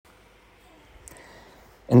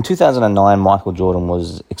In 2009, Michael Jordan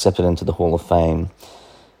was accepted into the Hall of Fame.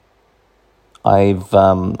 I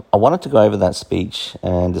wanted to go over that speech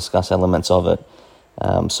and discuss elements of it.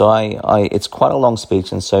 It's quite a long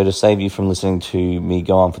speech, and so to save you from listening to me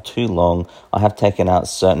go on for too long, I have taken out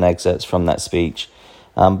certain excerpts from that speech.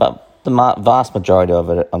 But the vast majority of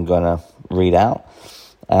it I'm going to read out.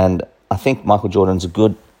 And I think Michael Jordan's a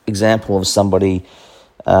good example of somebody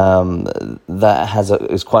that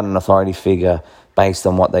is quite an authority figure based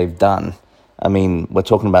on what they've done. I mean, we're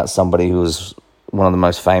talking about somebody who was one of the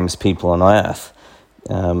most famous people on earth,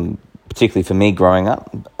 particularly for me growing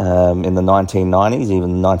up in the 1990s,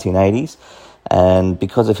 even the 1980s. And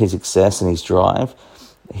because of his success and his drive,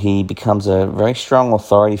 he becomes a very strong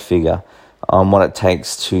authority figure on what it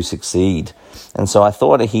takes to succeed. And so I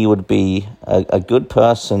thought he would be a good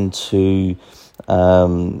person to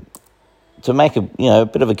make a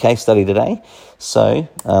bit of a case study today. So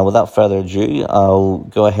without further ado, I'll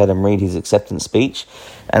go ahead and read his acceptance speech.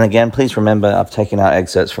 And again, please remember I've taken out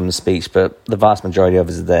excerpts from the speech, but the vast majority of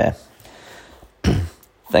it is there.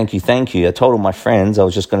 Thank you. I told all my friends I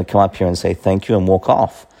was just going to come up here and say thank you and walk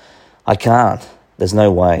off. I can't. There's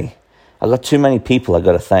no way. I've got too many people I've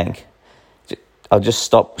got to thank. I'll just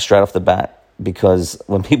stop straight off the bat, because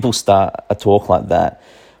when people start a talk like that,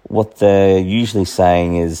 what they're usually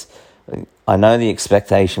saying is, I know the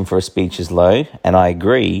expectation for a speech is low, and I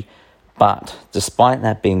agree, but despite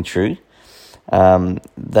that being true,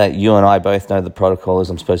 that you and I both know the protocol is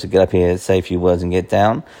I'm supposed to get up here, say a few words and get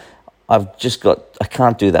down. I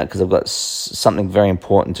can't do that because I've got something very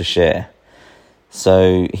important to share.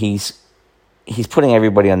 So he's putting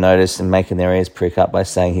everybody on notice and making their ears prick up by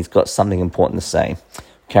saying he's got something important to say.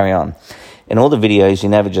 Carry on. In all the videos, you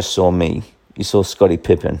never just saw me. You saw Scottie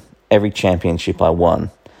Pippen, every championship I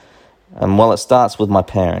won. And while it starts with my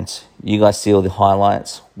parents, you guys see all the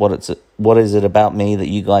highlights. What is it about me that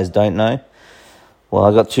you guys don't know? Well,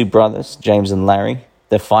 I got two brothers, James and Larry.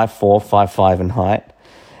 They're 5'4", 5'5" in height.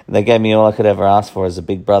 They gave me all I could ever ask for as a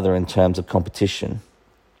big brother in terms of competition.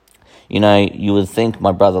 You know, you would think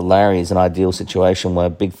my brother Larry is an ideal situation where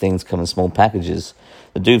big things come in small packages.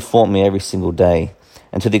 The dude fought me every single day.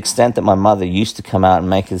 And to the extent that my mother used to come out and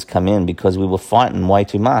make us come in because we were fighting way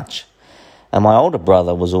too much. And my older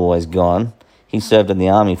brother was always gone. He served in the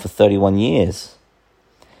army for 31 years.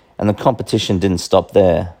 And the competition didn't stop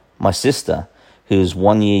there. My sister, who's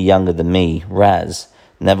 1 year younger than me, Raz,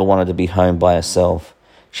 never wanted to be home by herself.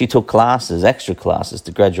 She took classes, extra classes,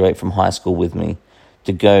 to graduate from high school with me,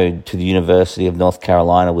 to go to the University of North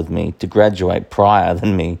Carolina with me, to graduate prior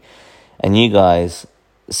than me. And you guys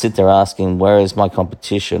sit there asking, where is my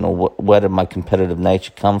competition, or where did my competitive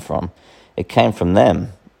nature come from? It came from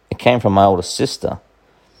them. It came from my older sister,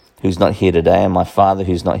 who's not here today, and my father,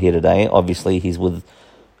 who's not here today. Obviously, he's with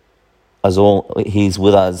us all. He's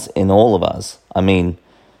with us in all of us. I mean,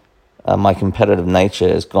 my competitive nature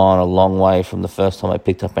has gone a long way from the first time I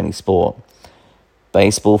picked up any sport.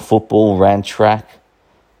 Baseball, football, ran track,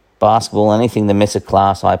 basketball, anything to miss a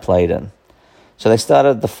class I played in. So they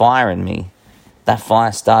started the fire in me. That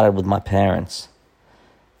fire started with my parents.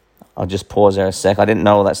 I'll just pause there a sec. I didn't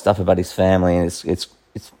know all that stuff about his family, and it's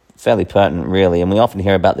fairly pertinent, really. And we often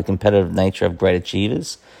hear about the competitive nature of great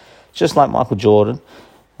achievers, just like Michael Jordan.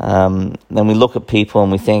 Then we look at people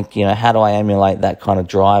and we think, how do I emulate that kind of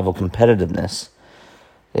drive or competitiveness?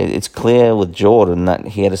 It's clear with Jordan that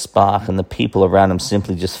he had a spark, and the people around him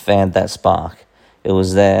simply just fanned that spark. It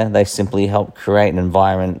was there. They simply helped create an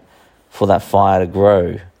environment for that fire to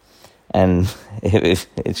grow. And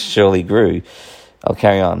it surely grew. I'll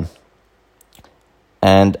carry on.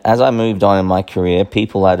 And as I moved on in my career,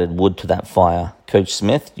 people added wood to that fire. Coach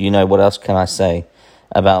Smith, what else can I say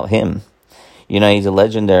about him? He's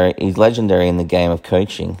legendary in the game of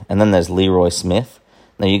coaching. And then there's Leroy Smith.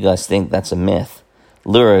 Now, you guys think that's a myth.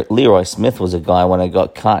 Leroy Smith was a guy, when I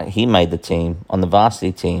got cut, he made the team on the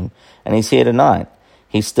varsity team, and he's here tonight.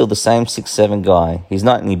 He's still the same 6'7" guy. He's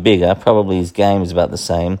not any bigger. Probably his game is about the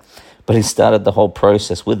same. But he started the whole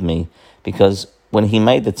process with me, because when he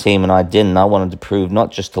made the team and I didn't, I wanted to prove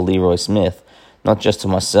not just to Leroy Smith, not just to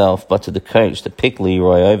myself, but to the coach that picked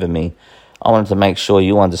Leroy over me. I wanted to make sure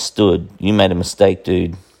you understood. You made a mistake,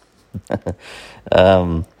 dude.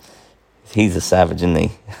 He's a savage, isn't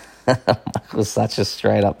he? Michael's such a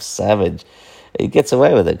straight-up savage. He gets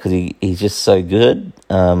away with it because he's just so good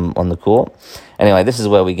on the court. Anyway, this is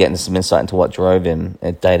where we get into some insight into what drove him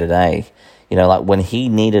day to day. Like when he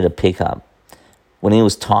needed a pickup, when he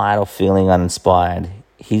was tired or feeling uninspired,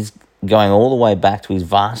 he's going all the way back to his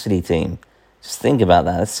varsity team. Just think about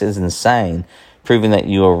that. This is insane. Proving that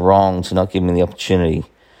you were wrong to not give me the opportunity.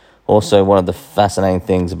 Also, one of the fascinating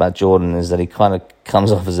things about Jordan is that he kind of comes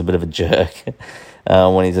off as a bit of a jerk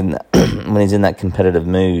when he's in that competitive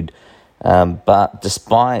mood. But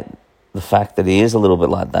despite the fact that he is a little bit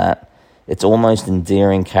like that, it's almost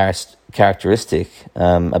endearing characteristic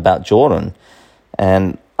about Jordan.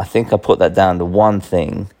 And I think I put that down to one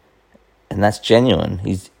thing, and that's genuine.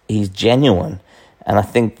 He's genuine. And I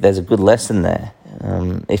think there's a good lesson there.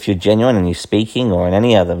 If you're genuine and you're speaking or in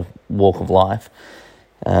any other walk of life,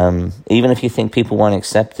 even if you think people won't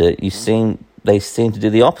accept it, they seem to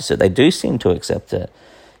do the opposite. They do seem to accept it.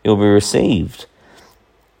 You'll be received.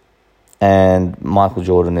 And Michael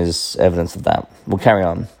Jordan is evidence of that. We'll carry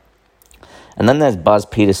on. And then there's Buzz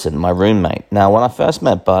Peterson, my roommate. Now, when I first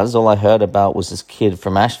met Buzz, all I heard about was this kid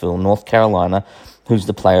from Asheville, North Carolina, who's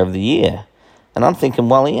the player of the year. And I'm thinking,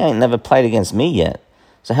 well, he ain't never played against me yet.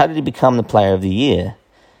 So how did he become the player of the year?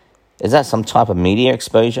 Is that some type of media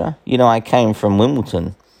exposure? I came from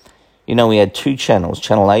Wimbledon. We had two channels,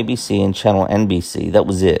 Channel ABC and Channel NBC. That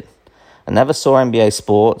was it. I never saw NBA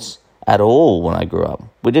sports at all when I grew up.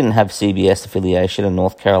 We didn't have CBS affiliation in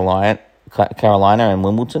North Carolina and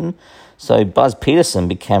Wimbledon. So Buzz Peterson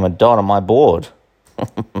became a dot on my board.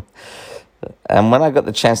 And when I got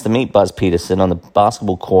the chance to meet Buzz Peterson on the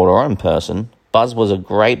basketball court or in person, Buzz was a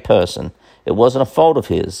great person. It wasn't a fault of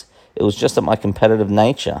his. It was just at my competitive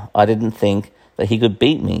nature. I didn't think that he could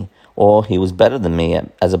beat me or he was better than me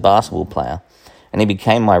as a basketball player. And he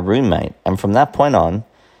became my roommate. And from that point on,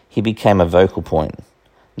 he became a vocal point.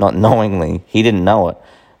 Not knowingly, he didn't know it,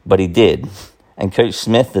 but he did. And Coach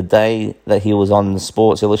Smith, the day that he was on the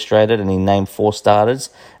Sports Illustrated and he named 4 starters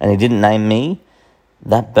and he didn't name me,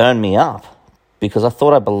 that burned me up because I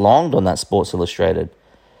thought I belonged on that Sports Illustrated.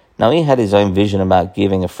 Now, he had his own vision about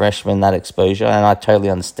giving a freshman that exposure, and I totally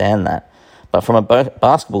understand that. But from a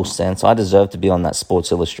basketball sense, I deserve to be on that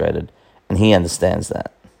Sports Illustrated, and he understands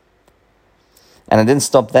that. And it didn't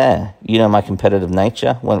stop there. My competitive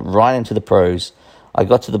nature went right into the pros. I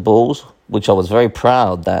got to the Bulls, which I was very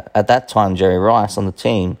proud that at that time, Jerry Rice on the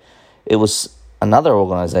team, it was another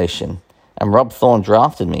organization, and Rob Thorne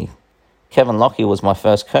drafted me. Kevin Lockyer was my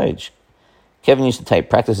first coach. Kevin used to take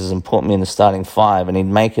practices and put me in the starting 5, and he'd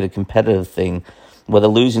make it a competitive thing where the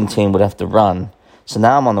losing team would have to run. So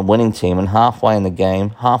now I'm on the winning team, and halfway in the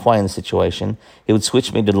game, halfway in the situation, he would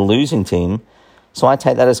switch me to the losing team. So I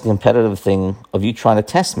take that as a competitive thing of you trying to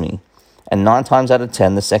test me. And 9 times out of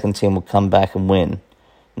 10, the second team would come back and win,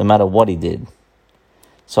 no matter what he did.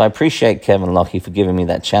 So I appreciate Kevin Lockyer for giving me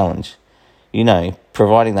that challenge.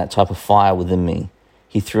 Providing that type of fire within me.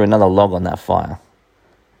 He threw another log on that fire.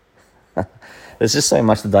 There's just so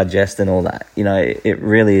much to digest and all that. It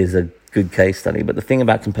really is a good case study. But the thing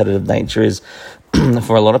about competitive nature is,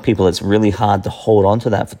 for a lot of people, it's really hard to hold on to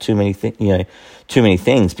that for too many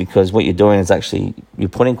things, because what you're doing is actually you're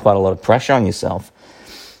putting quite a lot of pressure on yourself.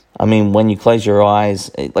 I mean, when you close your eyes,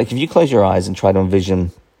 like if you close your eyes and try to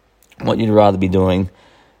envision what you'd rather be doing,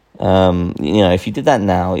 if you did that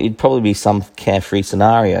now, it'd probably be some carefree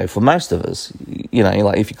scenario for most of us.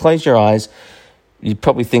 Like if you close your eyes, you'd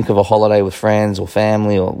probably think of a holiday with friends or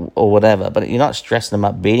family or whatever, but you're not stressing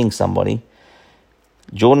about beating somebody.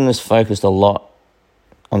 Jordan is focused a lot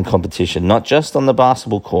on competition, not just on the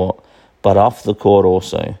basketball court, but off the court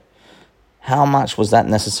also. How much was that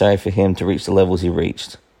necessary for him to reach the levels he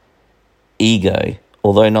reached? Ego,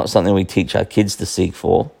 although not something we teach our kids to seek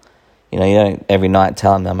for. You don't every night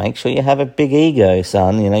tell them, make sure you have a big ego,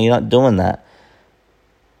 son. You're not doing that.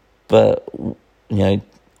 But,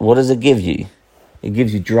 what does it give you? It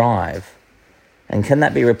gives you drive. And can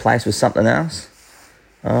that be replaced with something else?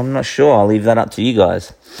 I'm not sure. I'll leave that up to you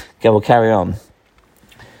guys. Okay, we'll carry on.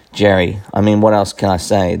 Jerry, what else can I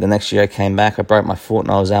say? The next year I came back, I broke my foot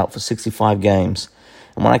and I was out for 65 games.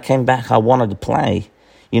 And when I came back, I wanted to play.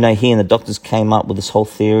 He and the doctors came up with this whole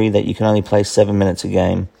theory that you can only play 7 minutes a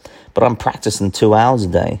game. But I'm practicing 2 hours a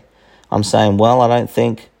day. I'm saying, well, I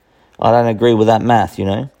don't agree with that math,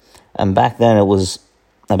 And back then it was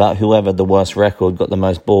about whoever the worst record got the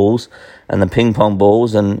most balls and the ping pong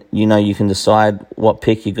balls, and you can decide what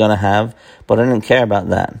pick you're going to have, but I didn't care about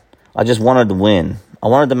that. I just wanted to win. I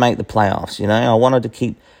wanted to make the playoffs, I wanted to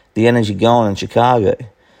keep the energy going in Chicago.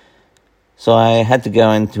 So I had to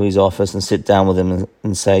go into his office and sit down with him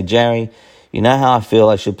and say, Jerry, you know how I feel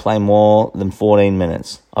I should play more than 14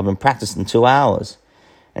 minutes? I've been practicing 2 hours.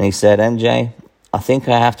 And he said, MJ, I think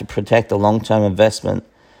I have to protect the long-term investment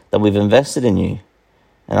that we've invested in you.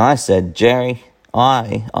 And I said, Jerry,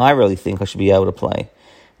 I really think I should be able to play.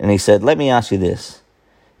 And he said, let me ask you this.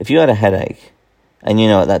 If you had a headache, and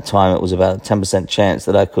at that time it was about a 10% chance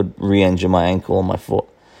that I could re-injure my ankle or my foot.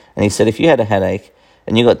 And he said, if you had a headache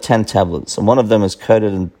and you got 10 tablets and one of them is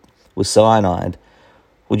coated in with cyanide.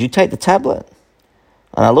 Would you take the tablet?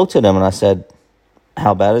 And I looked at him and I said,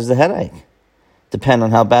 how bad is the headache? Depend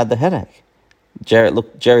on how bad the headache. Jerry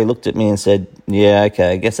looked at me and said, yeah,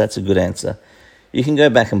 okay, I guess that's a good answer. You can go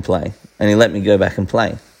back and play. And he let me go back and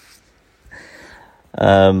play.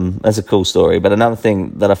 That's a cool story. But another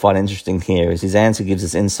thing that I find interesting here is his answer gives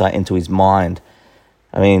us insight into his mind.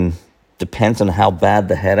 I mean, depends on how bad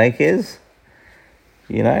the headache is.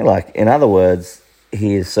 You know, like, in other words,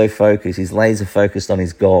 he is so focused, he's laser focused on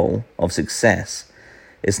his goal of success.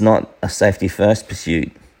 It's not a safety first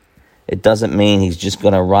pursuit. It doesn't mean he's just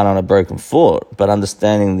going to run on a broken foot, but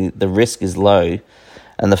understanding the risk is low,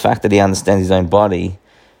 and the fact that he understands his own body,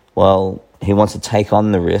 well, he wants to take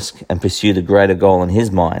on the risk and pursue the greater goal in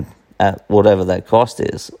his mind at whatever that cost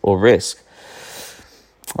is or risk.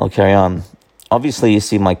 I'll carry on. Obviously, you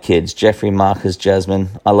see my kids, Jeffrey, Marcus, Jasmine.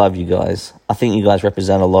 I love you guys. I think you guys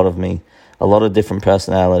represent a lot of me, a lot of different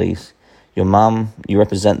personalities. Your mum, you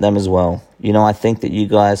represent them as well. You know, I think that you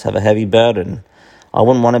guys have a heavy burden. I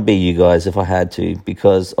wouldn't want to be you guys if I had to,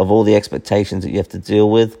 because of all the expectations that you have to deal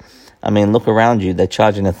with. I mean, look around you. They're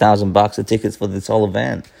charging $1,000 of tickets for this whole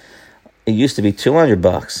event. It used to be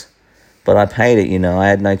 $200, but I paid it, you know. I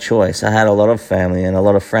had no choice. I had a lot of family and a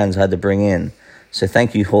lot of friends I had to bring in. So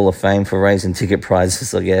thank you, Hall of Fame, for raising ticket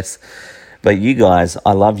prices, I guess. But you guys,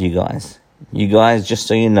 I love you guys. You guys, just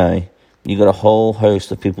so you know, you got a whole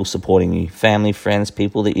host of people supporting you. Family, friends,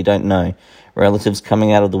 people that you don't know. Relatives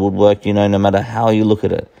coming out of the woodwork, you know, no matter how you look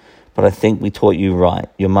at it. But I think we taught you right.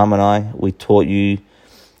 Your mum and I, we taught you,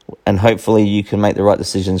 and hopefully you can make the right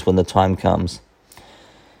decisions when the time comes.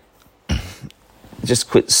 Just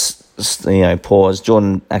quick, pause.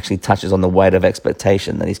 Jordan actually touches on the weight of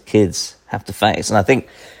expectation that his kids have to face. And I think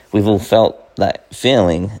we've all felt that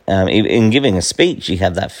feeling. In giving a speech, you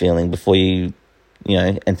have that feeling before you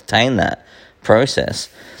entertain that process.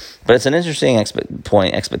 But it's an interesting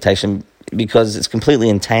expectation because it's completely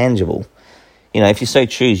intangible. You know, if you so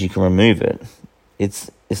choose, you can remove it.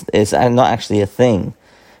 It's not actually a thing.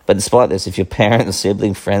 But despite this, if your parent, a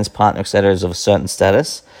sibling, friends, partner, etc. is of a certain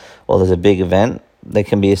status, or there's a big event, there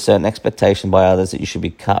can be a certain expectation by others that you should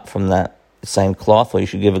be cut from that same cloth, or you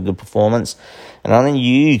should give a good performance. And only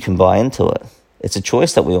you can buy into it. It's a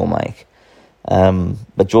choice that we all make.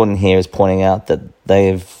 But Jordan here is pointing out that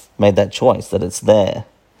they've made that choice, that it's there.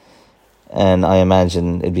 And I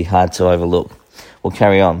imagine it'd be hard to overlook. We'll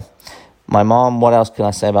carry on. My mom, what else can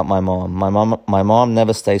I say about my mom? My mom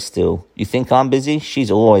never stays still. You think I'm busy?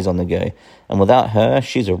 She's always on the go. And without her,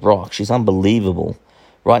 she's a rock. She's unbelievable.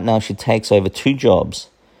 Right now, she takes over 2 jobs.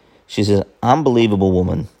 She's an unbelievable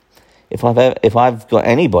woman. If I've got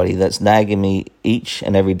anybody that's nagging me each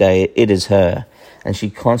and every day, it is her. And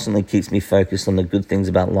she constantly keeps me focused on the good things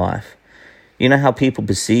about life. You know how people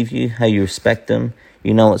perceive you, how you respect them.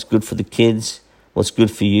 You know what's good for the kids, what's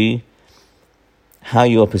good for you, how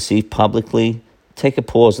you are perceived publicly. Take a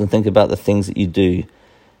pause and think about the things that you do.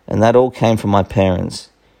 And that all came from my parents.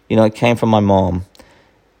 You know, it came from my mom.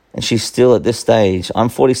 And she's still at this stage. I'm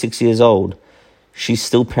 46 years old. She's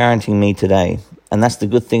still parenting me today. And that's the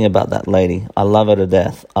good thing about that lady. I love her to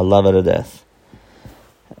death. I love her to death.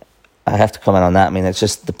 I have to comment on that. I mean, it's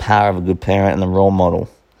just the power of a good parent and the role model.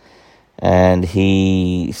 And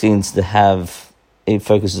he seems to have, he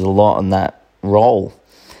focuses a lot on that role.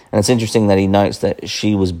 And it's interesting that he notes that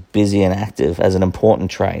she was busy and active as an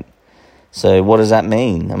important trait. So what does that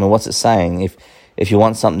mean? I mean, what's it saying? If you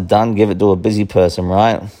want something done, give it to a busy person,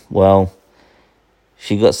 right? Well,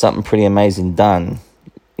 she got something pretty amazing done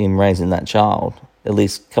in raising that child, at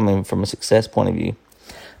least coming from a success point of view.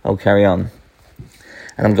 I'll carry on.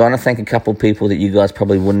 And I'm going to thank a couple of people that you guys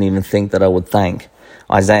probably wouldn't even think that I would thank.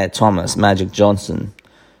 Isaiah Thomas, Magic Johnson,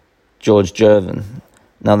 George Gervin.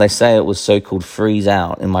 Now, they say it was so-called freeze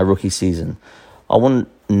out in my rookie season. I wouldn't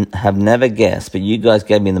have never guessed, but you guys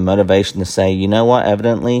gave me the motivation to say, you know what,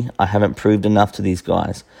 evidently, I haven't proved enough to these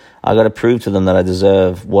guys. I got to prove to them that I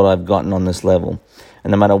deserve what I've gotten on this level.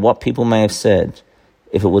 And no matter what people may have said,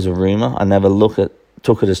 if it was a rumor, I never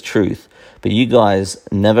took it as truth. But you guys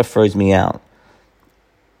never froze me out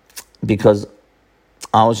because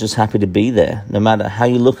I was just happy to be there, no matter how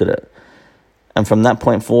you look at it. And from that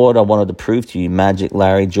point forward, I wanted to prove to you, Magic,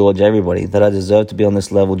 Larry, George, everybody, that I deserve to be on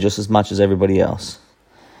this level just as much as everybody else.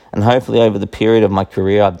 And hopefully over the period of my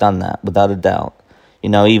career, I've done that, without a doubt. You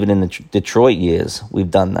know, even in the Detroit years, we've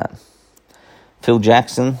done that. Phil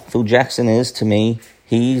Jackson is, to me,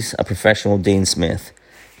 he's a professional Dean Smith.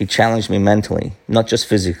 He challenged me mentally, not just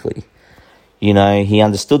physically. You know, he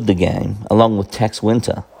understood the game, along with Tex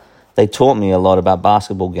Winter. They taught me a lot about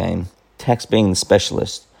basketball game, Tex being the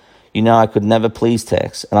specialist. You know, I could never please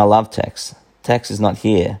Tex, and I love Tex. Tex is not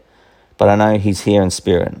here, but I know he's here in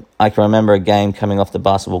spirit. I can remember a game coming off the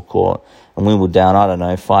basketball court, and we were down,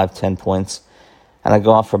 5-10 points, and I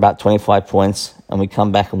go off for about 25 points, and we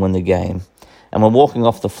come back and win the game. And we're walking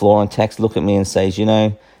off the floor, and Tex look at me and says,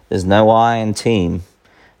 there's no I in team.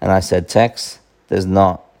 And I said, Tex, there's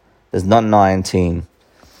not an I in team,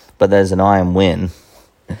 but there's an I in win.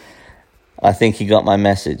 I think he got my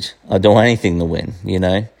message. I'll do anything to win,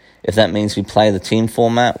 If that means we play the team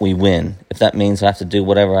format, we win. If that means I have to do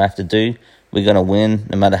whatever I have to do, we're going to win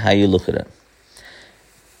no matter how you look at it.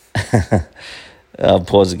 I'll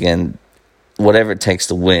pause again. Whatever it takes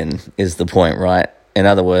to win is the point, right? In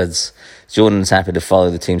other words, Jordan's happy to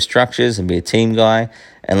follow the team structures and be a team guy.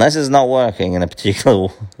 Unless it's not working in a particular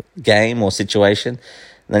game or situation,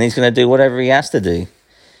 then he's going to do whatever he has to do.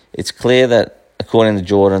 It's clear that, according to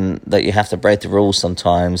Jordan, that you have to break the rules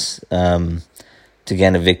sometimes to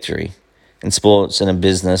gain a victory. In sports and in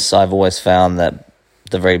business, I've always found that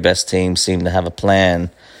the very best teams seem to have a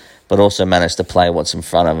plan, but also manage to play what's in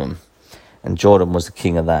front of them. And Jordan was the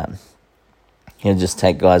king of that. He'll just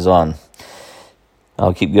take guys on.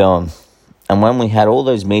 I'll keep going. And when we had all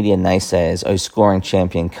those media naysayers, scoring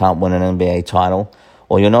champion can't win an NBA title,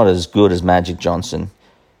 or you're not as good as Magic Johnson,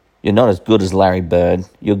 you're not as good as Larry Bird,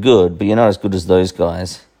 you're good, but you're not as good as those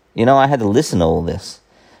guys. I had to listen to all this.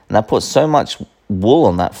 And I put so much wool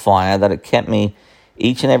on that fire that it kept me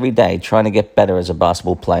each and every day trying to get better as a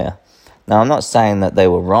basketball player. Now, I'm not saying that they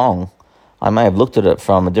were wrong. I may have looked at it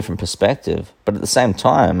from a different perspective, but at the same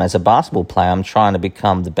time, as a basketball player, I'm trying to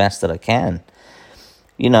become the best that I can.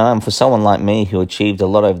 And for someone like me who achieved a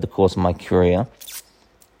lot over the course of my career,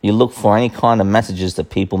 you look for any kind of messages that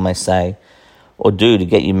people may say or do to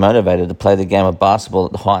get you motivated to play the game of basketball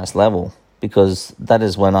at the highest level, because that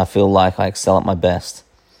is when I feel like I excel at my best.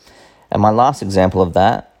 And my last example of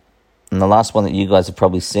that, and the last one that you guys have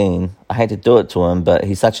probably seen, I hate to do it to him, but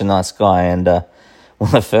he's such a nice guy, and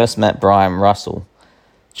when I first met Brian Russell,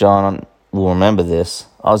 John will remember this,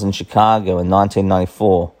 I was in Chicago in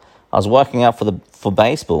 1994. I was working out for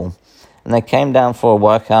baseball, and they came down for a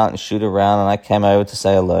workout and shoot around, and I came over to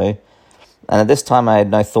say hello. And at this time, I had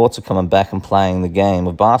no thoughts of coming back and playing the game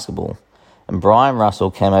of basketball. And Brian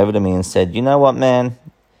Russell came over to me and said, "You know what, man?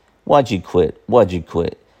 Why'd you quit?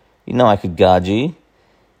 I could guard you.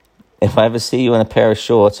 If I ever see you in a pair of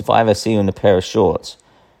shorts,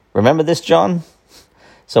 remember this, John?"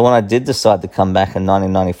 So when I did decide to come back in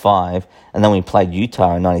 1995, and then we played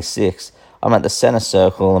Utah in 96, I'm at the center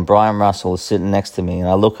circle, and Brian Russell is sitting next to me, and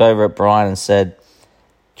I look over at Brian and said,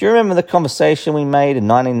 "Do you remember the conversation we made in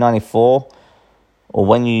 1994? Or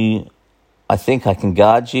when I think I can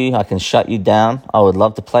guard you, I can shut you down, I would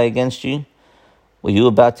love to play against you? Well, you were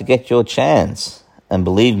about to get your chance." And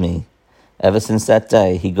believe me, ever since that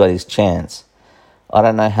day, he got his chance. I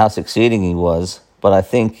don't know how succeeding he was, but I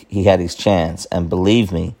think he had his chance. And believe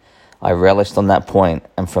me, I relished on that point.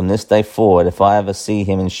 And from this day forward, if I ever see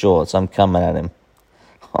him in shorts, I'm coming at him.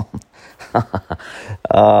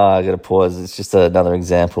 I got to pause. It's just another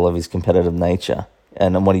example of his competitive nature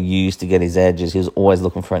and what he used to get his edges. He was always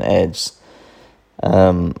looking for an edge.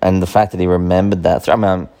 And the fact that he remembered that,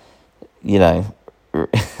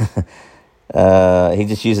 he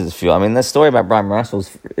just uses it as fuel. The story about Brian Russell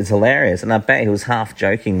is hilarious, and I bet he was half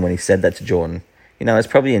joking when he said that to Jordan. It's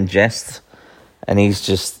probably in jest, and he's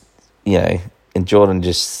just, and Jordan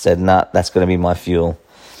just said, "Nah, that's going to be my fuel."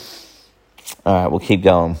 All right, we'll keep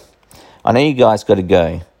going. I know you guys got to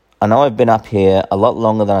go. I know I've been up here a lot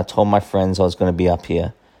longer than I told my friends I was going to be up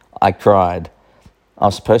here. I cried. I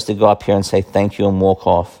was supposed to go up here and say thank you and walk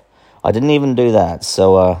off. I didn't even do that.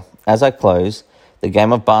 So as I close, the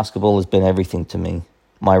game of basketball has been everything to me.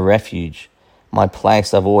 My refuge. My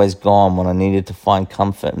place I've always gone when I needed to find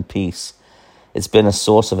comfort and peace. It's been a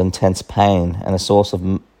source of intense pain and a source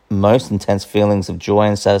of most intense feelings of joy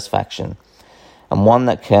and satisfaction, and one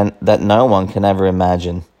that no one can ever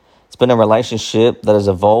imagine. It's been a relationship that has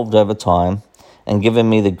evolved over time and given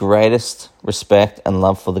me the greatest respect and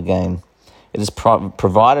love for the game. It has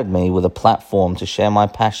provided me with a platform to share my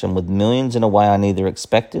passion with millions in a way I neither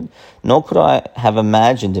expected nor could I have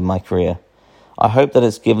imagined in my career. I hope that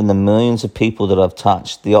it's given the millions of people that I've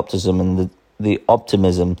touched the optimism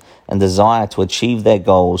and desire to achieve their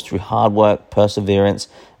goals through hard work, perseverance,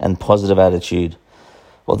 and positive attitude.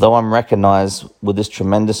 Although I'm recognized with this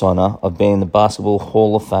tremendous honor of being in the Basketball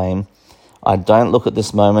Hall of Fame, I don't look at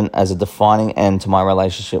this moment as a defining end to my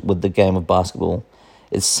relationship with the game of basketball.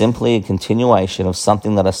 It's simply a continuation of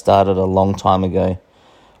something that I started a long time ago.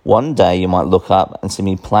 One day you might look up and see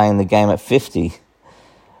me playing the game at 50.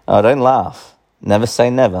 Oh, don't laugh. Never say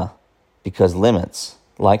never, because limits,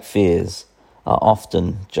 like fears, are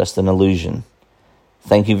often just an illusion.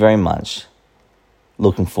 Thank you very much.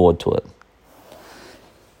 Looking forward to it.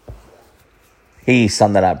 He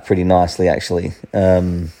summed that up pretty nicely, actually.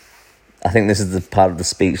 I think this is the part of the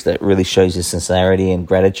speech that really shows his sincerity and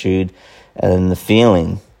gratitude and the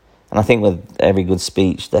feeling. And I think with every good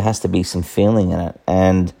speech, there has to be some feeling in it.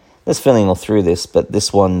 And there's feeling all through this, but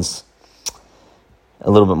this one's a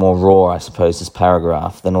little bit more raw, I suppose, this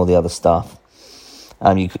paragraph, than all the other stuff.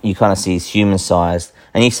 You kind of see he's human-sized.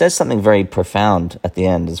 And he says something very profound at the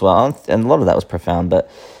end as well. And a lot of that was profound, but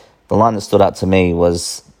the line that stood out to me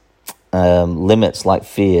was, limits like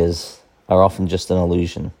fears are often just an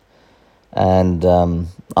illusion. And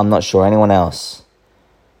I'm not sure anyone else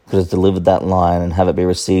could have delivered that line and have it be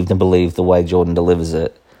received and believed the way Jordan delivers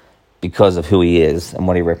it, because of who he is and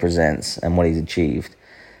what he represents and what he's achieved.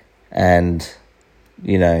 And,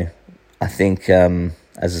 I think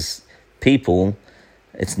as people,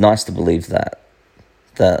 it's nice to believe that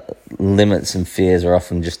limits and fears are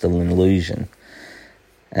often just an illusion.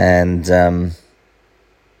 And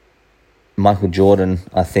Michael Jordan,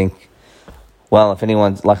 I think, well, if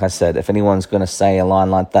anyone's going to say a line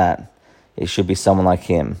like that, it should be someone like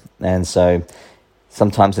him. And so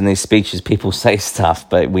sometimes in these speeches, people say stuff,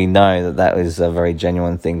 but we know that is a very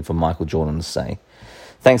genuine thing for Michael Jordan to say.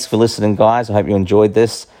 Thanks for listening, guys. I hope you enjoyed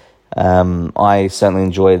this. I certainly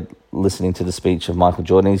enjoyed listening to the speech of Michael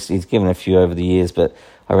Jordan. He's given a few over the years, but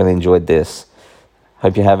I really enjoyed this.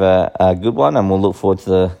 Hope you have a good one, and we'll look forward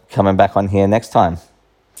to coming back on here next time.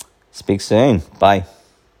 Speak soon. Bye.